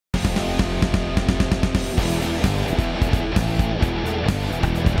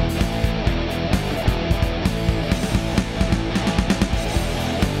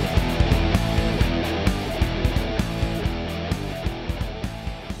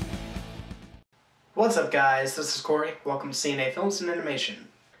What's up guys, this is Corey. Welcome to CNA Films and Animation.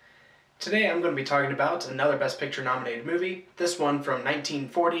 Today I'm going to be talking about another Best Picture nominated movie, this one from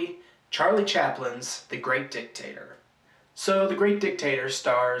 1940, Charlie Chaplin's The Great Dictator. So The Great Dictator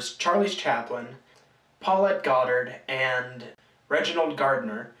stars Charlie Chaplin, Paulette Goddard, and Reginald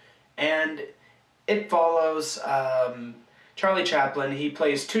Gardner, and it follows Charlie Chaplin. He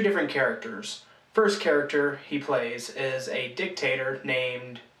plays two different characters. First character he plays is a dictator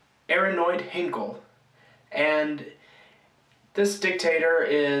named Aranoid Hinkle, and this dictator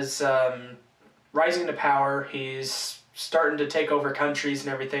is rising to power. He's starting to take over countries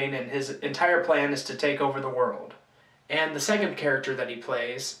and everything, and his entire plan is to take over the world. And the second character that he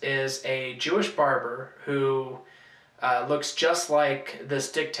plays is a Jewish barber who looks just like this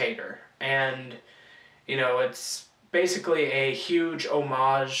dictator, and it's basically a huge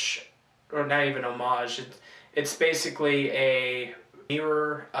homage, or not even homage, it's basically a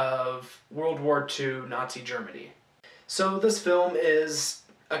mirror of World War II Nazi Germany. So this film is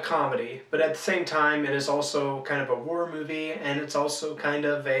a comedy, but at the same time it is also kind of a war movie, and it's also kind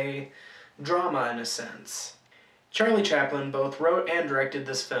of a drama in a sense. Charlie Chaplin both wrote and directed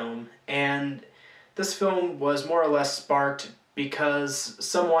this film, and this film was more or less sparked because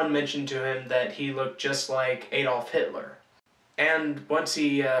someone mentioned to him that he looked just like Adolf Hitler. And once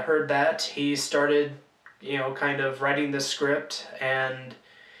he heard that, he started kind of writing this script, and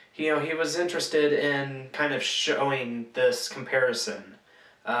he was interested in kind of showing this comparison.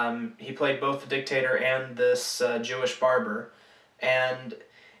 He played both the dictator and this Jewish barber, and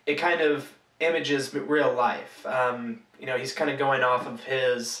it kind of images real life. He's kind of going off of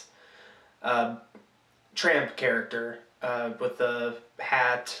his tramp character with the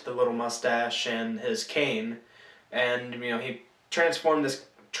hat, the little mustache, and his cane, and he transformed this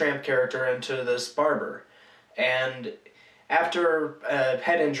tramp character into this barber. And after a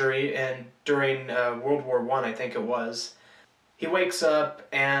head injury and during World War I, I think it was, he wakes up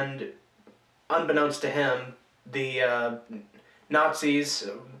and, unbeknownst to him, the Nazis,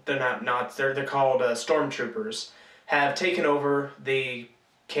 they're not Nazis, they're called stormtroopers, have taken over the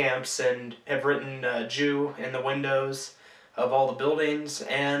camps and have written Jew in the windows of all the buildings,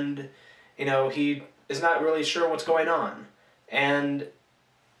 and he is not really sure what's going on. And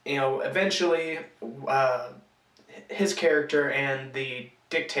eventually his character and the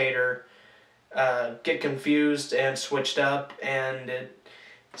dictator get confused and switched up, and it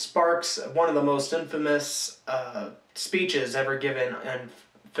sparks one of the most infamous speeches ever given in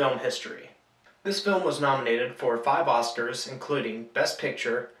film history. This film was nominated for 5 Oscars, including Best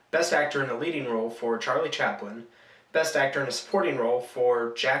Picture, Best Actor in a Leading Role for Charlie Chaplin, Best Actor in a Supporting Role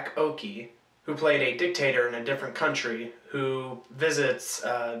for Jack Oakey, who played a dictator in a different country who visits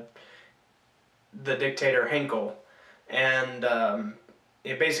the dictator Henkel, and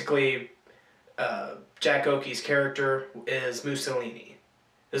Jack Oakey's character is Mussolini.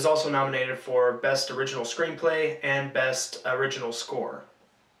 It is also nominated for Best Original Screenplay and Best Original Score.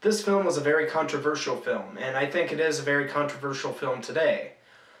 This film was a very controversial film, and I think it is a very controversial film today.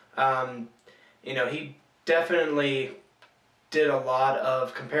 He definitely did a lot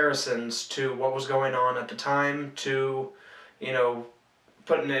of comparisons to what was going on at the time to,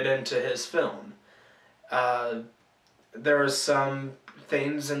 putting it into his film. There are some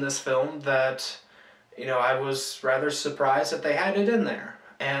things in this film that, I was rather surprised that they had it in there.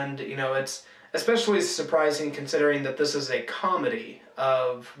 And, it's especially surprising considering that this is a comedy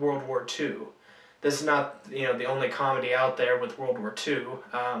of World War II. This is not, the only comedy out there with World War II.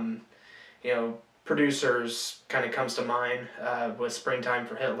 Producers kind of comes to mind with Springtime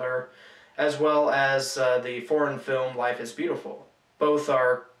for Hitler, as well as the foreign film Life is Beautiful. Both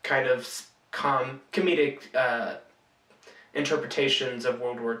are kind of comedic interpretations of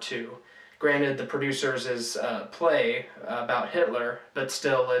World War II. Granted, the producers is a play about Hitler, but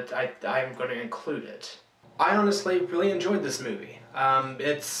still, I'm going to include it. I honestly really enjoyed this movie.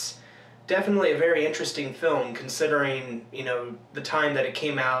 It's definitely a very interesting film considering, the time that it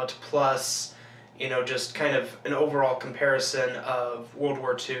came out, plus, just kind of an overall comparison of World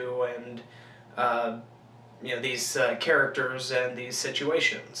War II and, these characters and these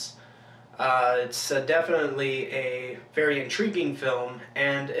situations. It's definitely a very intriguing film,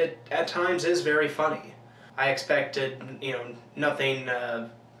 and it at times is very funny. I expected, nothing,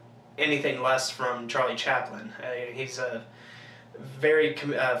 anything less from Charlie Chaplin. He's a very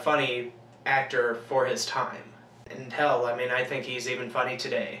funny actor for his time. And hell, I think he's even funny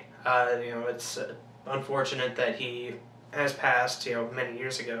today. It's unfortunate that he has passed, many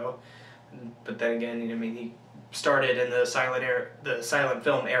years ago. But then again, he started in the silent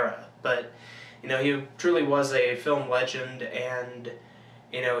film era. But, he truly was a film legend, and,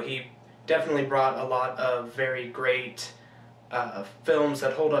 he definitely brought a lot of very great films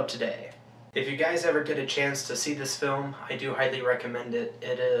that hold up today. If you guys ever get a chance to see this film, I do highly recommend it.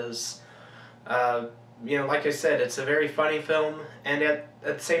 It is, like I said, it's a very funny film, and at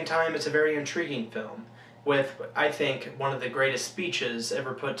the same time, it's a very intriguing film with, I think, one of the greatest speeches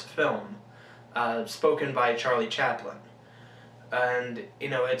ever put to film, spoken by Charlie Chaplin. And,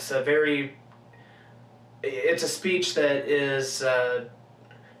 it's a speech that is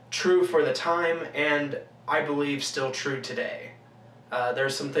true for the time, and I believe still true today.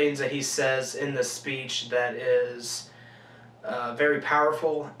 There's some things that he says in this speech that is very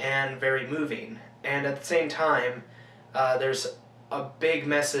powerful and very moving. And at the same time, there's a big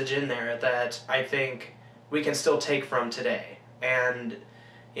message in there that I think we can still take from today. And,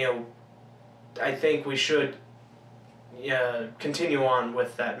 I think we should continue on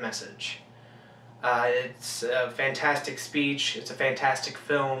with that message. It's a fantastic speech. It's a fantastic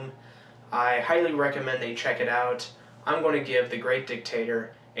film. I highly recommend that you check it out. I'm going to give The Great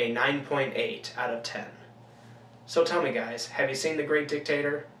Dictator a 9.8 out of 10. So tell me, guys, have you seen The Great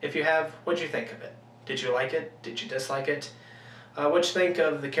Dictator? If you have, what'd you think of it? Did you like it? Did you dislike it? What'd you think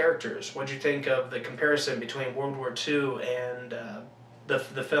of the characters? What'd you think of the comparison between World War II and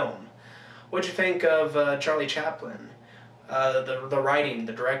the film? What'd you think of Charlie Chaplin? The writing,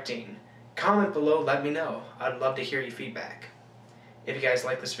 the directing? Comment below, let me know. I'd love to hear your feedback. If you guys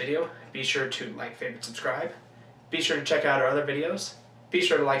like this video, be sure to like, favorite, subscribe. Be sure to check out our other videos. Be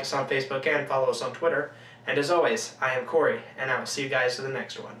sure to like us on Facebook and follow us on Twitter. And as always, I am Corey, and I will see you guys in the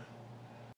next one.